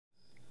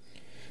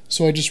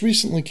So I just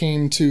recently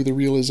came to the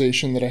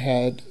realization that I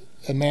had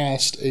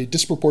amassed a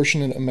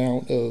disproportionate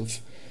amount of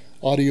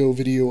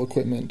audio-video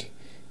equipment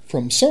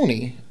from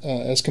Sony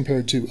as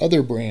compared to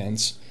other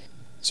brands.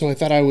 So I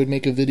thought I would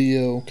make a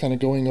video kind of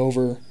going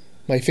over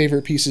my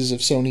favorite pieces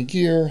of Sony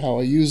gear, how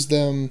I use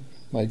them,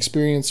 my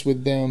experience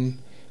with them,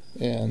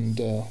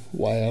 and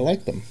why I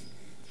like them.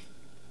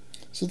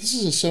 So this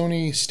is a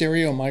Sony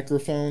stereo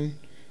microphone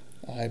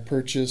I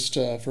purchased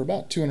for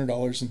about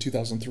 $200 in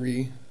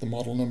 2003. The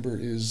model number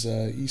is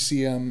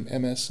ECM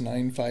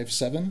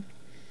MS957.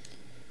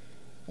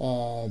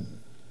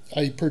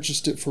 I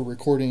purchased it for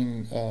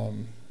recording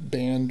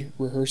band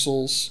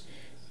rehearsals.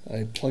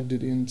 I plugged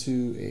it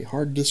into a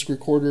hard disk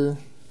recorder,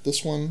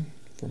 this one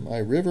from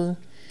iRiver,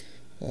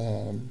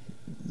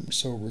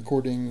 so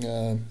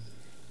recording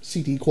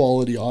CD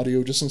quality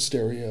audio just in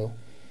stereo.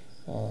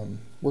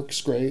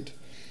 Works great.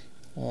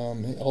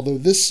 Although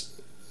this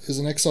is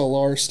an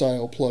XLR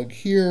style plug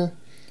here,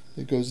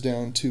 it goes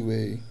down to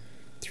a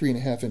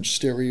 3.5-inch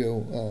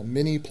stereo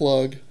mini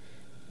plug,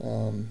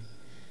 and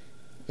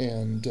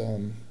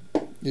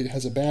it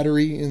has a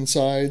battery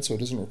inside, so it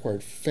doesn't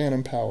require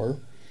phantom power.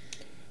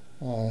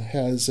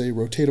 Has a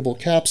rotatable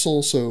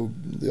capsule, so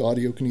the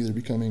audio can either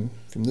be coming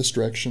from this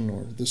direction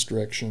or this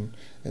direction,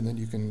 and then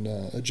you can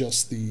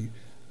adjust the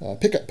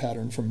pickup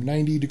pattern from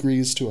 90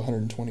 degrees to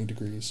 120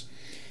 degrees.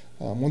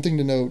 One thing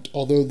to note,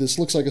 although this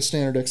looks like a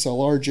standard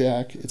XLR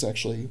jack, it's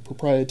actually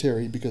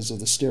proprietary because of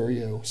the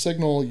stereo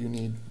signal. You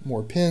need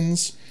more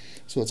pins,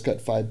 so it's got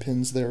 5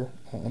 pins there,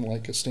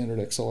 unlike a standard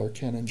XLR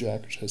Canon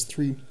jack, which has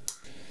 3.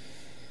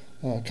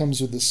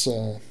 Comes with this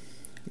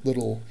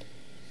little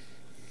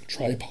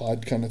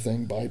tripod kind of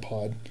thing,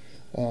 bipod.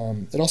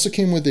 It also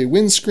came with a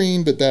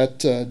windscreen, but that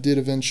did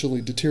eventually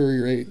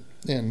deteriorate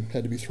and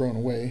had to be thrown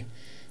away.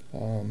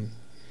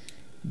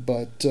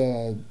 But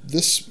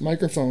this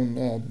microphone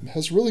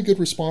has really good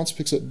response,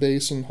 picks up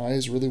bass and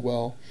highs really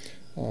well.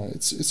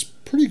 It's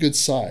pretty good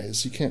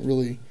size. You can't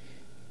really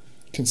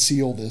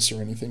conceal this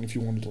or anything if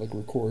you wanted to like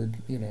record,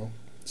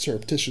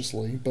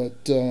 surreptitiously,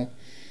 but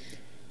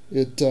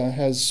it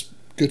has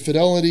good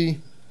fidelity.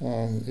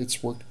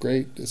 It's worked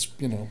great. It's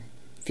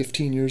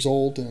 15 years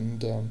old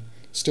and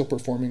still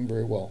performing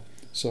very well.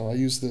 So I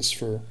use this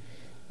for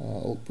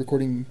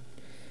recording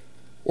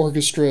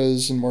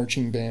orchestras and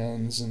marching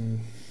bands and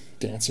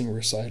dancing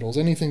recitals,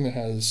 anything that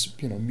has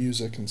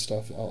music and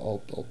stuff.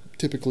 I'll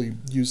typically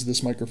use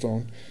this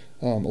microphone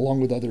along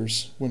with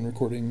others when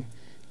recording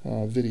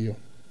video.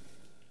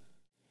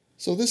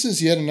 So this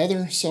is yet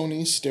another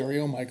Sony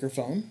stereo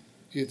microphone.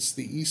 It's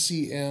the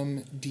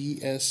ECM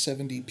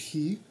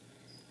DS70P.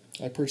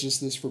 I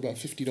purchased this for about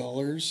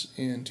 $50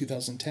 in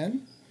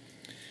 2010.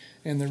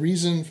 And the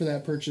reason for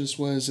that purchase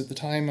was at the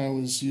time I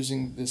was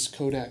using this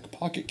Kodak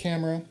pocket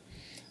camera,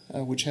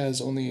 which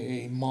has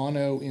only a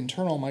mono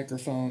internal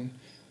microphone,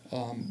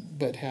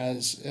 but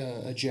has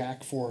a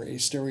jack for a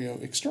stereo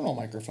external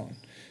microphone.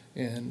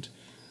 And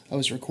I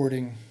was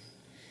recording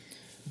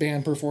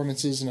band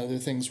performances and other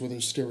things where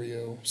there's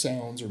stereo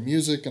sounds or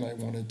music, and I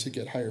wanted to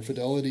get higher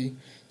fidelity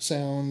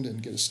sound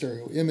and get a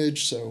stereo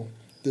image, so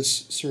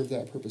this served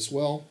that purpose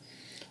well.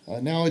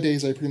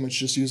 Nowadays I pretty much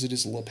just use it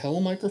as a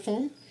lapel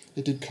microphone.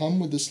 It did come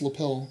with this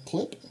lapel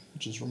clip,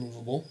 which is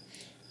removable,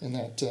 and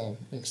that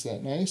makes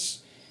that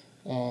nice.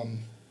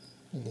 And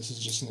this is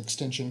just an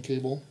extension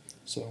cable,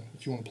 so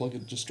if you want to plug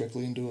it just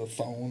directly into a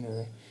phone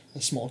or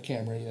a small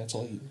camera,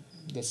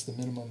 that's the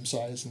minimum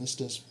size, and this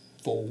does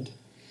fold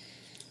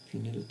if you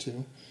need it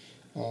to.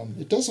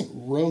 It doesn't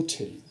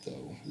rotate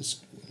though. It's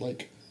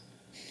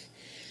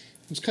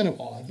kind of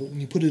odd, but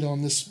when you put it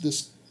on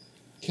this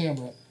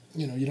camera,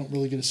 you don't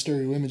really get a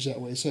stereo image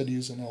that way, so I'd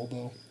use an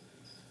elbow.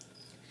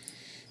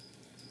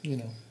 You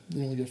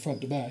only get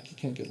front to back, you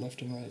can't get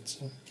left and right.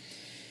 So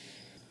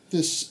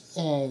this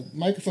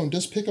microphone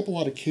does pick up a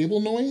lot of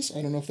cable noise.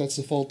 I don't know if that's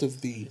the fault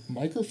of the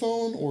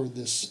microphone or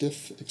this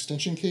stiff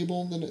extension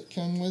cable that it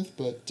came with,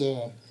 but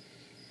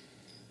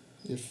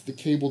if the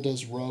cable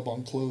does rub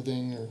on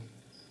clothing or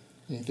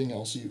anything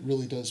else, it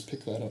really does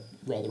pick that up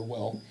rather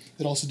well.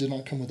 It also did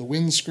not come with a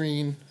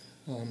windscreen,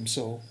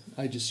 so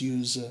I just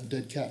use a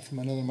dead cat from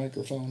another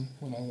microphone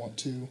when I want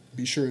to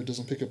be sure it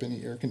doesn't pick up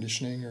any air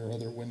conditioning or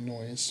other wind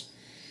noise.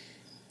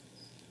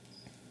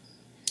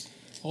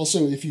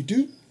 Also, if you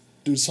do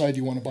decide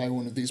you want to buy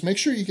one of these, make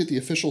sure you get the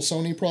official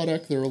Sony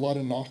product. There are a lot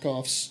of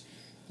knockoffs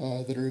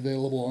that are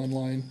available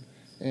online,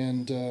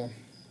 and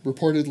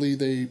reportedly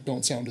they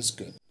don't sound as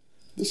good.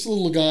 This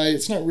little guy,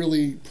 it's not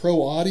really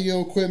pro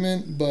audio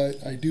equipment, but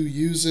I do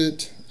use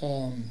it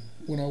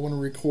when I want to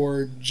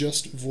record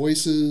just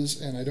voices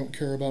and I don't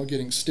care about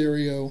getting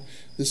stereo.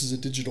 This is a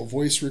digital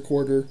voice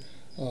recorder.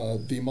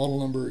 The model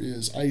number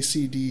is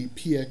ICD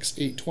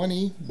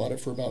PX820. Bought it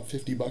for about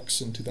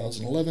 $50 in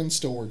 2011.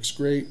 Still works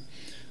great.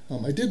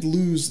 I did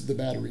lose the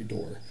battery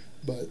door,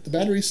 but the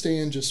batteries stay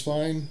in just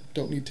fine.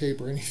 Don't need tape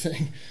or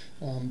anything.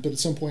 But at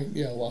some point,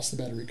 I lost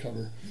the battery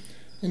cover.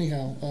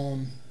 Anyhow,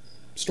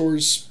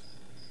 stores,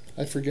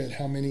 I forget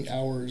how many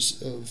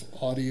hours of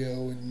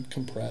audio and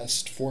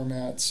compressed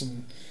formats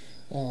and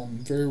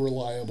Very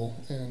reliable,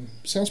 and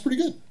sounds pretty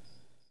good.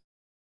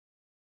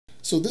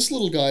 So this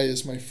little guy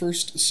is my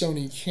first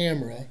Sony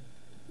camera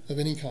of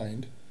any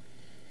kind.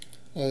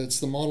 It's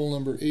the model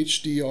number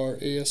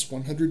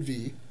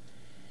HDR-AS900V,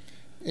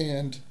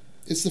 and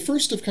it's the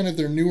first of kind of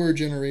their newer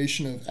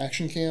generation of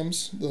action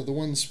cams. The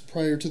ones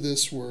prior to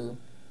this were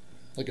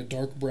like a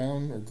dark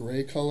brown or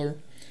gray color,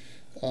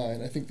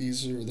 and I think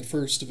these are the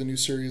first of a new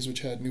series which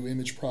had new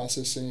image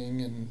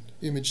processing and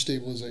image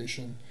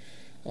stabilization.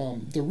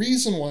 The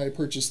reason why I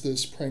purchased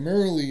this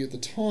primarily at the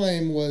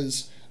time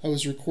was I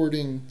was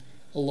recording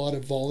a lot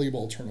of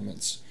volleyball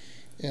tournaments,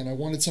 and I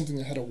wanted something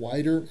that had a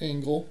wider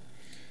angle,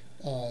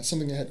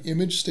 something that had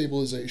image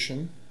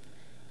stabilization,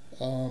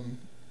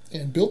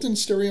 and built-in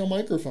stereo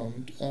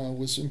microphone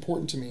was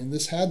important to me, and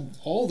this had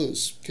all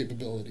those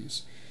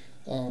capabilities.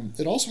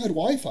 It also had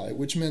Wi-Fi,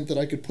 which meant that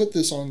I could put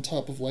this on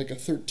top of like a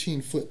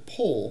 13-foot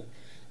pole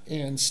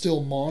and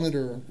still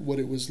monitor what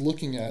it was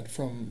looking at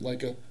from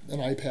like an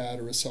iPad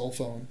or a cell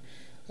phone,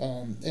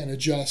 and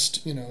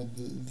adjust, you know,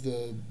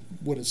 the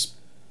what it's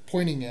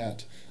pointing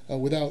at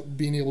without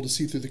being able to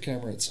see through the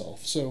camera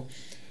itself. So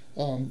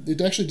it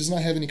actually does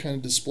not have any kind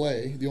of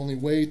display. The only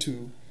way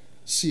to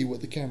see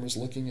what the camera is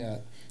looking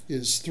at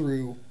is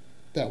through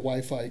that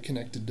Wi-Fi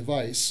connected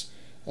device.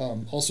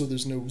 Also,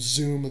 there's no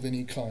zoom of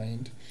any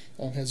kind.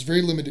 Has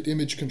very limited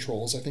image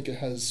controls. I think it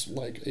has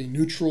like a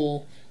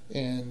neutral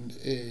and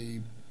a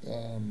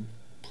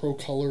pro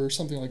color or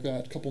something like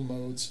that, a couple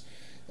modes.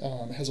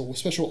 It has a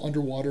special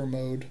underwater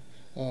mode,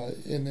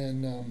 and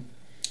then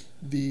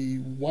the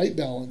white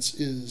balance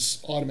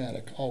is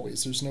automatic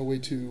always. There's no way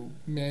to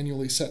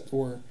manually set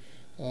or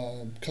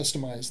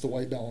customize the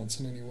white balance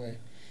in any way,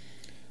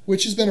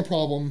 which has been a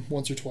problem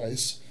once or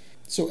twice.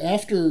 So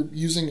after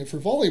using it for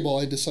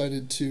volleyball, I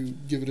decided to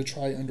give it a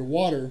try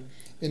underwater,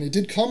 and it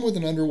did come with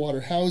an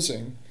underwater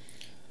housing.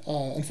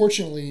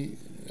 Unfortunately,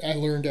 I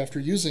learned after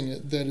using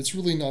it that it's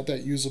really not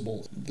that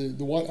usable. The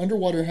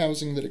underwater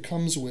housing that it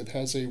comes with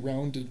has a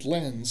rounded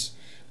lens,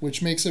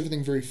 which makes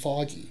everything very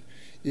foggy.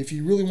 If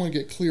you really want to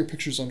get clear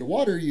pictures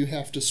underwater, you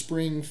have to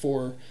spring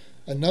for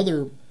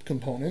another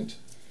component.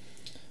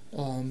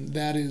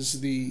 That is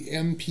the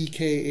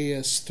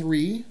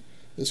MPK-AS3.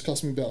 This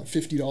cost me about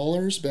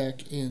 $50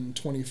 back in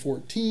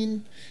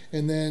 2014.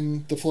 And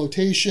then the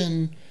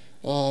flotation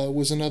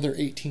was another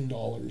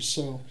 $18.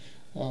 So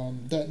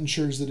that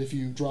ensures that if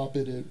you drop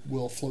it, it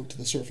will float to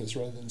the surface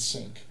rather than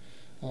sink.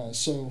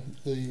 So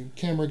the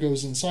camera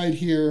goes inside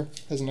here,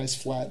 has a nice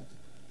flat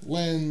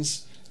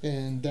lens,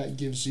 and that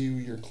gives you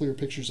your clear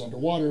pictures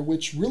underwater,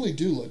 which really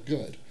do look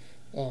good.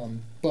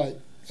 But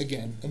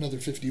again, another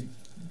 $50+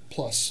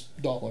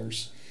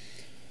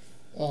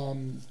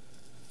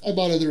 I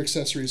bought other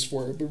accessories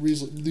for it, but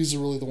these are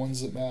really the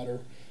ones that matter.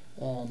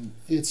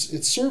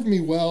 It's served me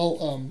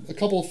well. A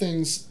couple of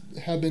things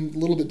have been a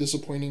little bit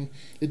disappointing.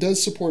 It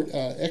does support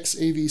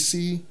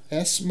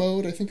XAVC-S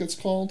mode, I think it's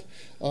called.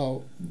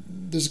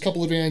 There's a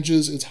couple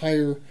advantages. It's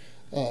higher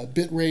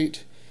bit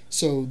rate,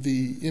 so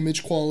the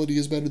image quality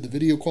is better, the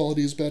video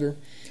quality is better.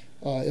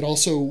 It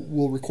also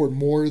will record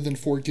more than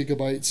 4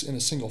 GB in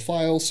a single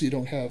file, so you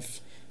don't have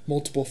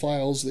multiple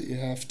files that you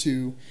have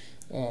to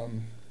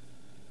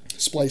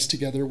splice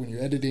together when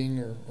you're editing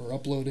or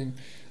uploading.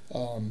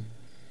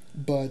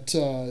 But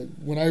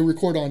when I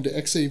record onto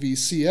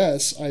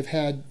XAVC-S, I've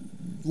had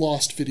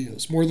lost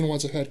videos. More than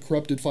once I've had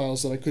corrupted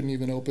files that I couldn't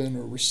even open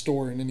or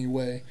restore in any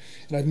way.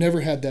 And I've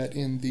never had that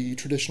in the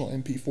traditional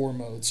MP4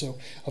 mode. So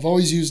I've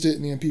always used it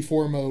in the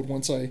MP4 mode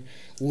once I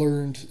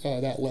learned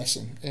that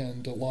lesson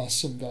and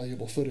lost some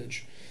valuable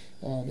footage.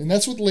 And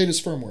that's with the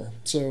latest firmware.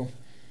 So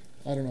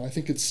I don't know, I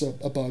think it's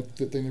a bug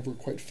that they never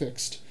quite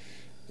fixed.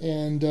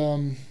 And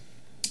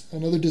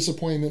another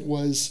disappointment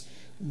was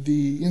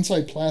the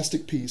inside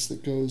plastic piece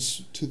that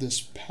goes to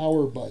this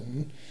power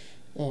button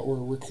or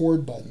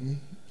record button.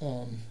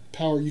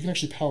 You can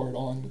actually power it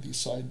on with these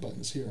side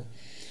buttons here.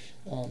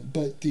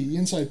 But the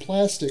inside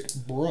plastic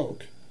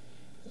broke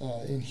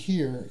in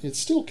here. It's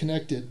still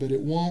connected, but it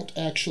won't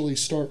actually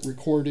start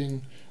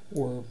recording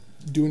or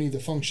do any of the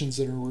functions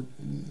that are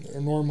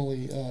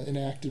normally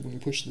enacted when you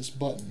push this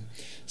button.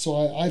 So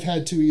I've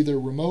had to either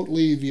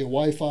remotely via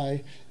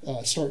Wi-Fi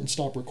start and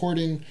stop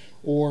recording,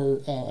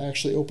 or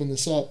actually open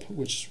this up,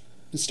 which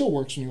it still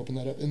works when you open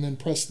that up, and then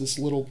press this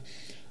little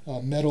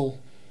metal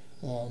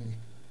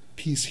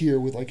piece here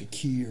with like a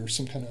key or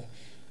some kind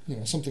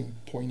of, something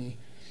pointy.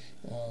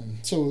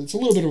 So it's a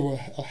little bit of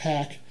a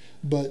hack,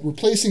 but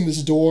replacing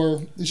this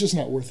door is just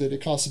not worth it.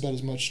 It costs about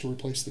as much to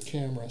replace the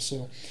camera.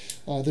 So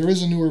there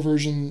is a newer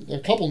version, a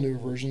couple newer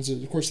versions.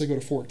 Of course, they go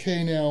to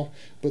 4K now,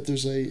 but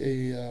there's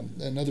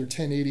another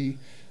 1080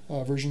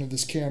 version of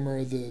this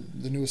camera.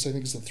 The newest, I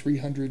think, is the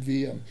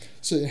 300V.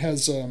 So it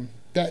has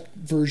that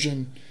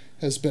version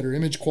has better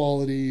image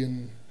quality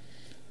and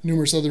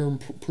numerous other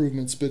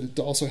improvements, but it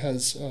also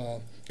has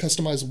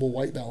customizable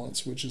white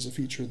balance, which is a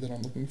feature that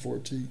I'm looking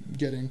forward to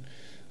getting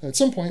at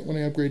some point when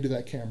I upgrade to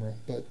that camera.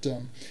 But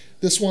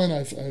this one,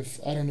 I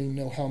don't even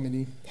know how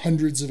many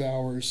hundreds of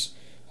hours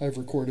I've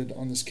recorded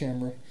on this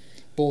camera,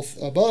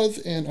 both above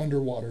and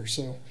underwater.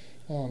 So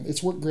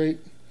It's worked great,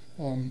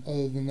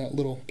 other than that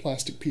little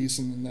plastic piece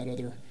and then that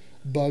other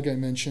bug I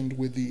mentioned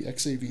with the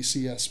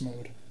XAVCS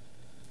mode.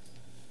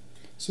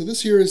 So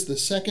this here is the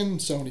second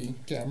Sony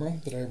camera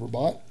that I ever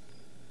bought.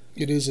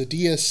 It is a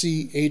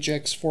DSC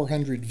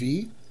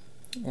HX400V.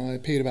 I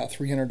paid about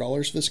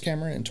 $300 for this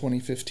camera in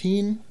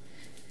 2015.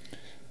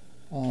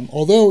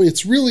 Although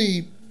it's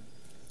really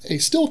a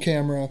still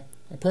camera,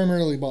 I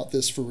primarily bought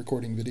this for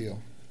recording video.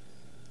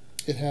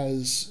 It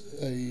has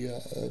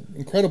a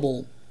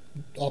incredible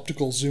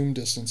optical zoom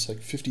distance, like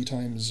 50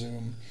 times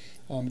zoom.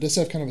 It does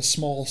have kind of a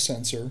small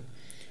sensor.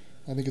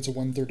 I think it's a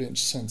 1/3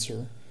 inch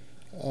sensor.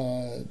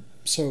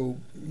 So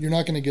you're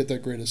not going to get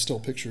that great of still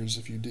pictures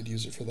if you did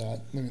use it for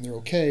that. I mean, they're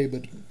okay,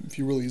 but if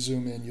you really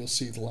zoom in, you'll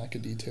see the lack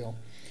of detail.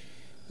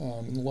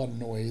 And a lot of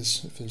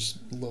noise. If there's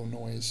low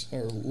noise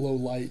or low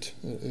light,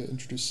 it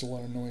introduces a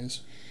lot of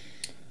noise.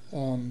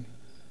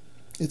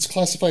 It's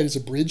classified as a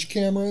bridge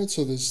camera,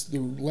 so the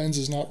lens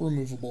is not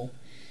removable.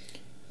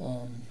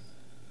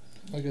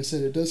 Like I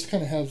said, it does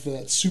kind of have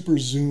that super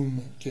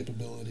zoom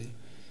capability.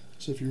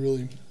 So if you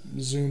really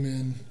zoom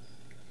in,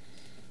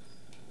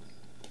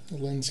 the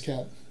lens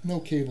cap, no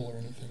cable or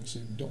anything, so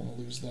you don't want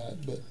to lose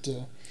that. But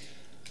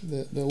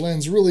the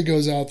lens really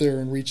goes out there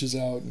and reaches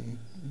out, and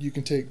you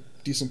can take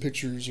decent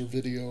pictures or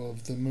video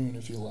of the moon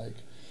if you like.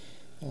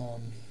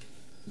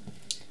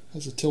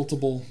 Has a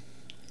tiltable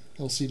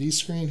LCD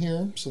screen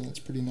here, so that's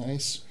pretty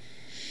nice.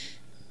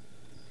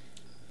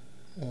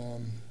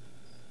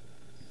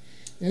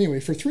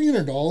 Anyway, for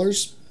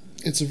 $300,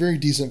 it's a very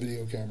decent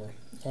video camera.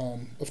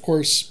 Of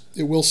course,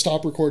 it will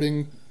stop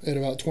recording at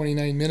about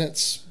 29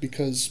 minutes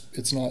because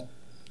it's not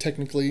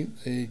technically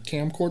a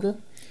camcorder.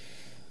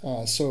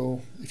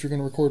 So if you're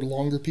going to record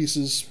longer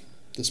pieces,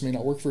 this may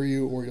not work for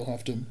you, or you'll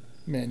have to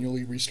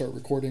manually restart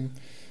recording.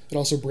 It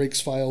also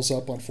breaks files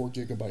up on 4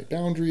 GB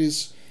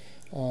boundaries.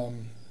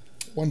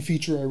 One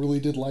feature I really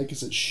did like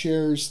is it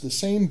shares the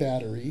same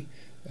battery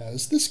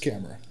as this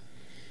camera.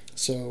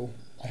 So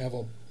I have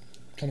a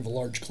kind of a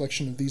large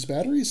collection of these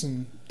batteries,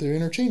 and they're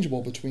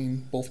interchangeable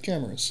between both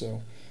cameras,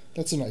 so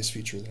that's a nice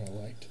feature that I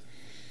liked.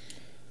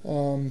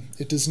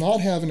 It does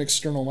not have an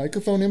external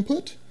microphone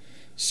input,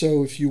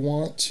 so if you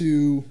want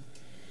to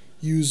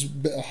use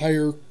a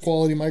higher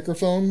quality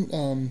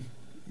microphone,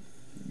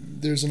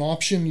 there's an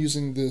option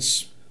using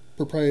this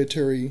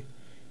proprietary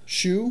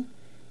shoe,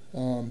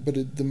 but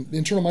the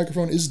internal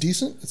microphone is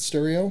decent. It's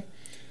stereo,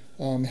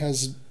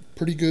 has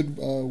pretty good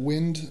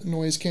wind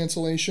noise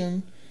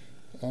cancellation,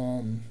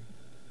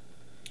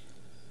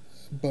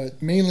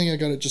 but mainly I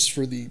got it just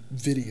for the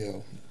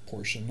video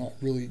portion. Not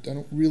really, I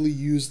don't really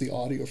use the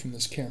audio from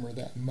this camera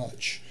that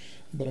much,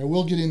 but I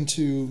will get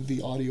into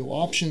the audio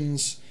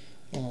options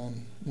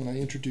when I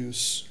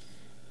introduce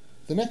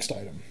the next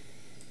item.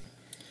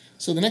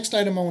 So the next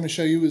item I want to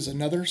show you is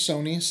another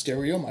Sony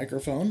stereo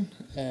microphone.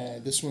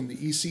 This one, the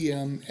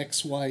ECM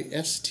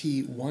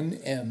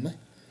XY-ST1M.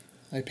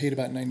 I paid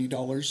about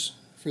 $90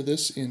 for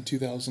this in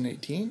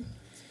 2018.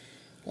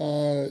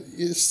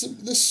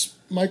 This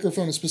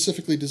microphone is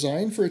specifically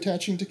designed for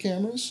attaching to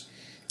cameras.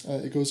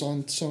 It goes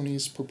on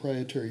Sony's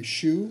proprietary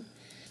shoe.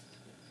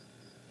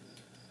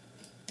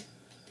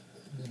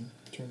 And then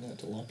turn that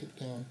to lock it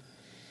down.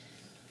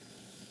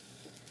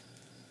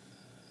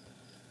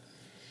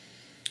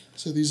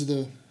 So these are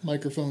the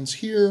microphones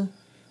here.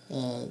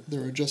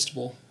 They're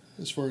adjustable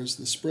as far as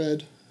the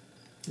spread,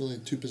 really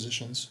 2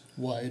 positions,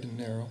 wide and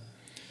narrow.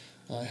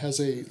 It has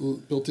a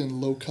built-in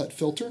low-cut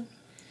filter.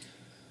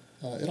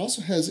 It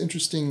also has,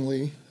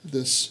 interestingly,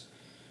 this,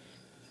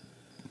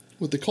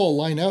 what they call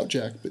a line-out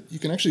jack, but you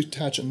can actually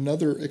attach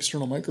another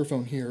external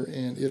microphone here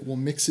and it will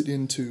mix it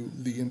into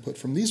the input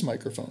from these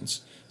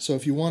microphones. So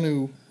if you want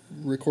to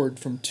record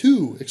from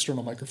 2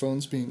 external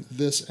microphones, being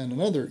this and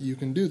another, you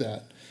can do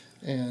that,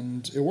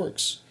 and it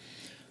works.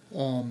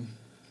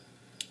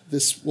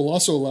 This will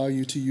also allow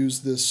you to use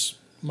this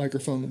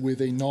microphone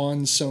with a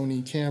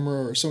non-Sony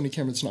camera, or a Sony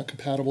camera that's not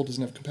compatible,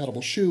 doesn't have a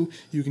compatible shoe.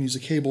 You can use a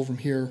cable from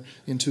here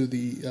into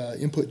the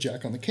input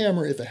jack on the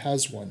camera if it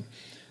has one.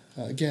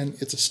 Again,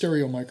 it's a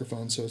stereo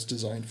microphone, so it's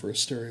designed for a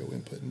stereo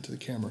input into the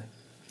camera.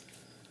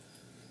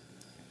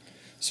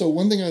 So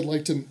one thing I'd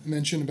like to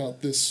mention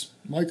about this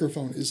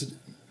microphone is that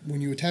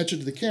when you attach it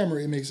to the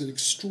camera, it makes it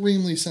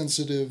extremely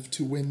sensitive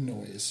to wind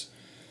noise.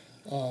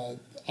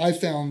 I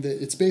found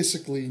that it's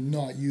basically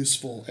not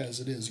useful as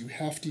it is. You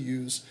have to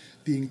use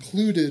the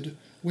included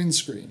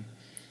windscreen.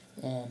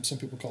 Some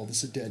people call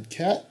this a dead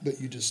cat,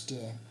 but you just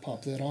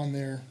pop that on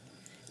there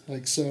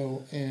like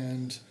so,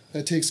 and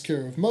that takes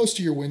care of most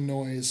of your wind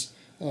noise.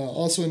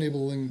 Also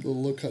enabling the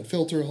low-cut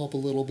filter will help a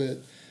little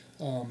bit,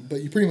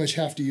 but you pretty much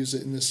have to use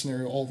it in this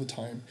scenario all the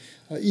time.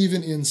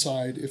 Even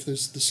inside, if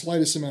there's the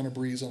slightest amount of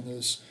breeze on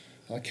those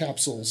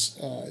capsules,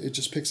 it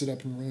just picks it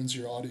up and ruins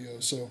your audio.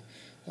 So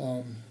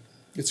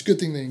it's a good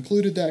thing they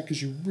included that,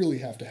 because you really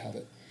have to have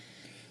it.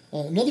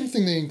 Another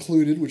thing they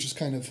included, which is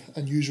kind of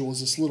unusual,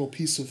 is this little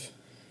piece of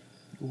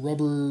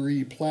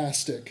rubbery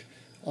plastic.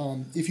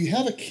 If you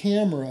have a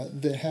camera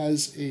that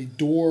has a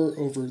door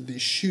over the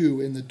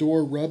shoe and the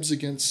door rubs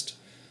against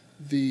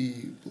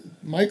the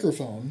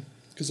microphone,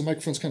 because the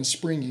microphone's kind of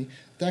springy.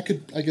 That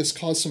could, I guess,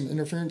 cause some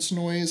interference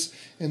noise,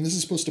 and this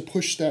is supposed to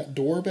push that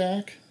door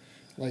back,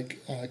 like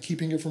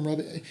keeping it from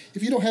rubbing.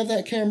 If you don't have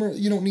that camera,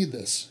 you don't need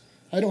this.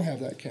 I don't have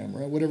that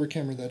camera, whatever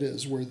camera that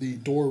is, where the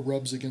door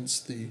rubs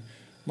against the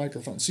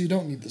microphone. So you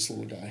don't need this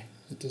little guy.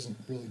 It doesn't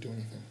really do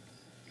anything.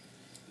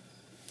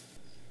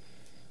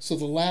 So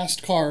the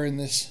last car in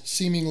this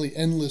seemingly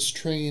endless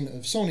train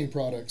of Sony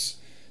products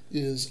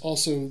is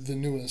also the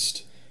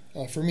newest.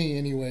 For me,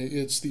 anyway,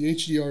 it's the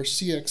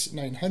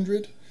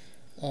HDR-CX900.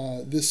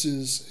 This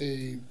is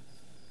a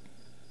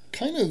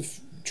kind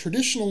of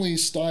traditionally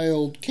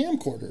styled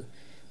camcorder.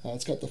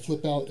 It's got the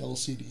flip-out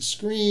LCD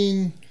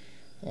screen.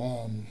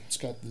 It's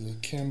got the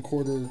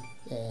camcorder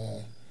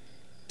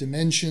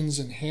dimensions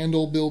and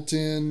handle built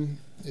in.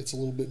 It's a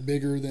little bit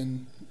bigger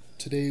than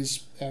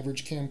today's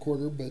average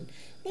camcorder, but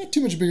not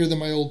too much bigger than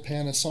my old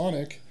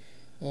Panasonic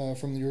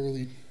from the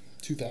early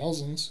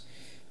 2000s.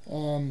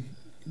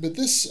 But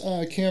this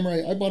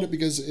camera, I bought it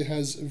because it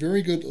has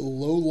very good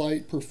low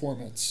light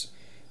performance.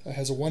 It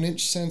has a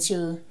 1-inch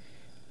sensor,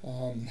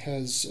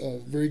 has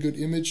very good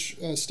image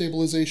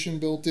stabilization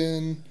built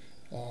in.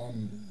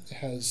 It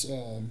has,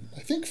 I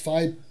think,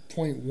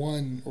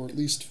 5.1 or at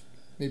least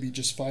maybe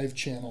just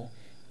 5-channel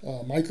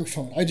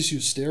microphone. I just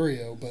use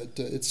stereo, but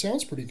it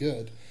sounds pretty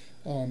good.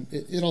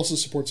 It also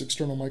supports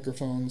external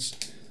microphones.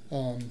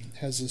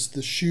 Has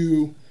the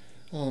shoe,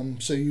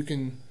 so you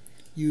can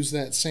use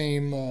that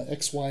same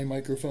XY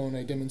microphone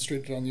I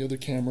demonstrated on the other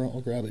camera.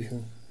 I'll grab it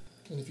here.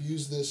 And if you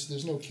use this,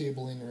 there's no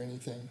cabling or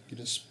anything. You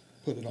just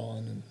put it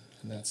on, and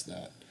that's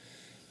that.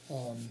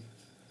 And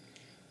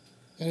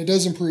it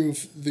does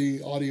improve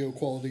the audio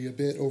quality a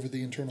bit over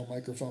the internal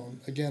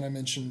microphone. Again, I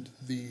mentioned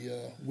the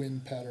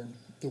wind pattern,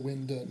 the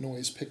wind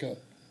noise pickup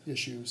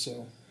issue,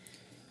 so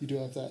you do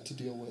have that to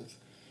deal with.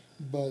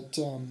 But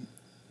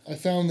I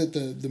found that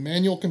the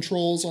manual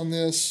controls on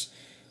this,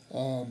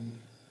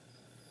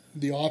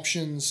 the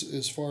options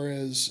as far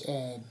as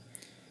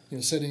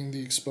setting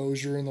the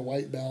exposure and the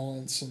white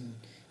balance, and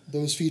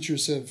those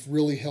features have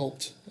really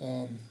helped.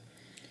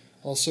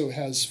 Also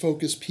has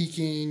focus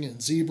peaking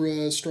and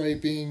zebra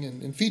striping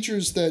and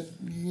features that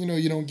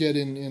you don't get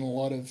in a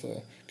lot of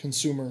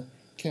consumer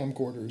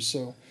camcorders.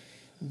 So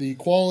the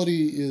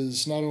quality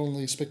is not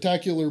only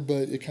spectacular,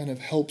 but it kind of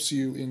helps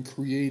you in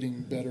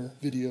creating better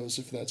videos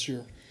if that's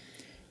your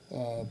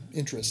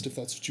interest, if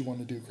that's what you want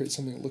to do, create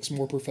something that looks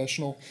more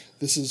professional.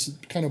 This is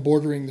kind of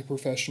bordering the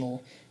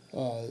professional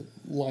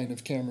line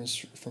of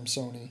cameras from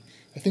Sony.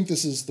 I think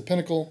this is the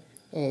pinnacle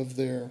of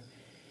their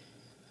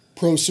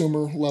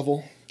prosumer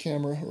level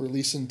camera, or at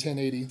least in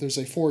 1080. There's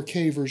a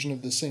 4K version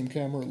of the same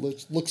camera.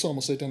 It looks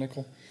almost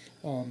identical,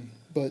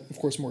 but of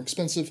course more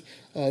expensive.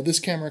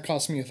 This camera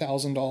cost me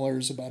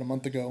 $1,000 about a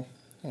month ago,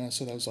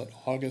 so that was like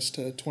August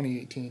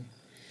 2018.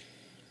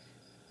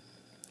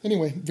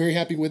 Anyway, very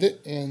happy with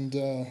it, and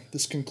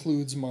this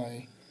concludes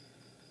my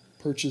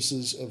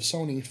purchases of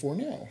Sony for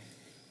now.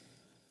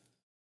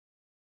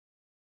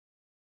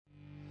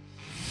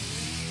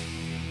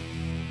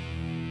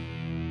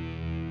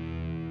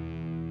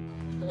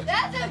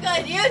 That's a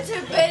good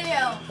YouTube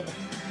video!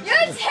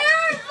 You're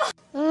terrible!